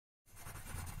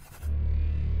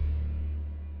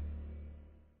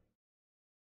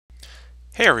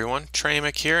Hey everyone, Trey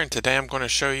Amick here, and today I'm going to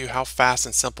show you how fast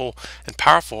and simple and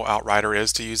powerful Outrider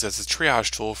is to use as a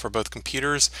triage tool for both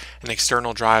computers and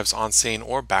external drives on scene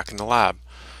or back in the lab.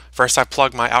 First, I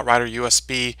plugged my Outrider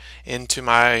USB into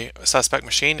my suspect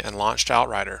machine and launched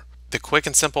Outrider. The quick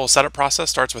and simple setup process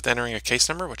starts with entering a case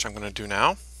number, which I'm going to do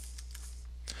now.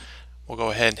 We'll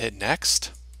go ahead and hit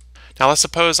next. Now let's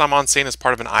suppose I'm on scene as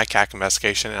part of an ICAC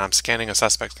investigation and I'm scanning a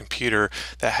suspect's computer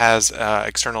that has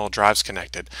external drives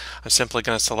connected. I'm simply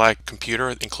going to select computer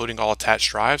including all attached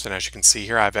drives, and as you can see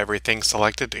here I have everything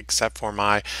selected except for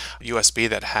my USB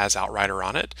that has Outrider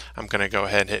on it. I'm going to go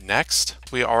ahead and hit next.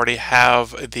 We already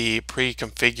have the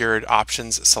pre-configured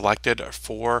options selected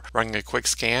for running a quick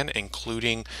scan,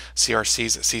 including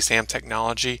CRC's CSAM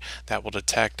technology that will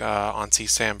detect on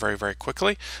CSAM very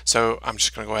quickly. So I'm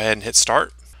just going to go ahead and hit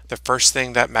start. The first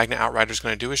thing that Magnet OUTRIDER is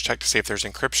going to do is check to see if there's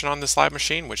encryption on this live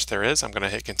machine, which there is. I'm going to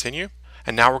hit continue.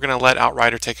 And now we're going to let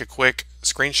Outrider take a quick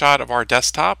screenshot of our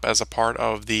desktop as a part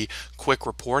of the quick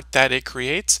report that it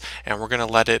creates, and we're going to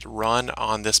let it run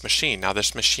on this machine. Now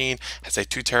this machine has a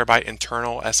 2 terabyte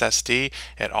internal SSD.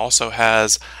 It also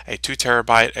has a 2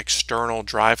 terabyte external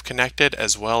drive connected,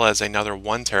 as well as another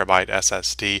 1 terabyte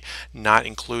SSD, not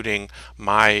including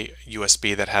my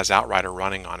USB that has Outrider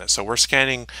running on it. So we're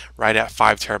scanning right at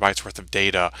 5 terabytes worth of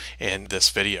data in this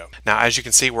video. Now as you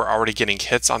can see, we're already getting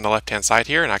hits on the left hand side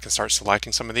here, and I can start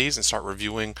selecting some of these and start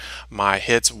reviewing my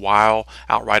hits while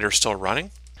Outrider is still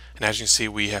running. And as you can see,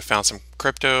 we have found some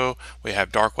crypto, we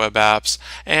have dark web apps,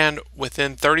 and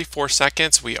within 34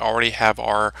 seconds we already have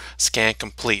our scan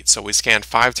complete. So we scanned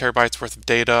 5 terabytes worth of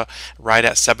data right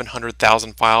at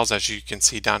 700,000 files, as you can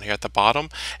see down here at the bottom,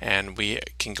 and we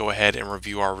can go ahead and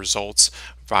review our results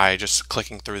by just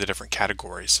clicking through the different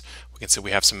categories. We can see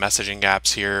we have some messaging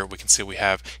apps here. We can see we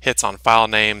have hits on file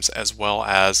names as well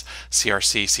as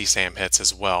CRC CSAM hits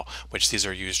as well, which these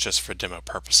are used just for demo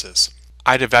purposes.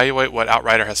 I'd evaluate what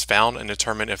Outrider has found and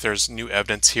determine if there's new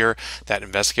evidence here that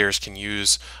investigators can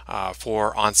use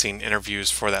for on-scene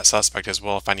interviews for that suspect as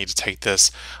well, if I need to take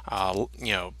this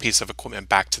piece of equipment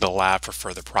back to the lab for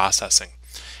further processing.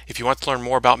 If you want to learn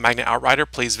more about Magnet OUTRIDER,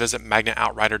 please visit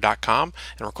magnetoutrider.com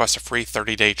and request a free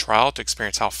 30-day trial to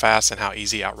experience how fast and how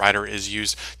easy Outrider is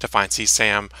used to find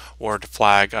CSAM or to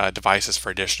flag devices for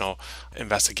additional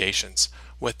investigations.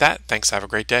 With that, thanks, have a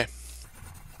great day.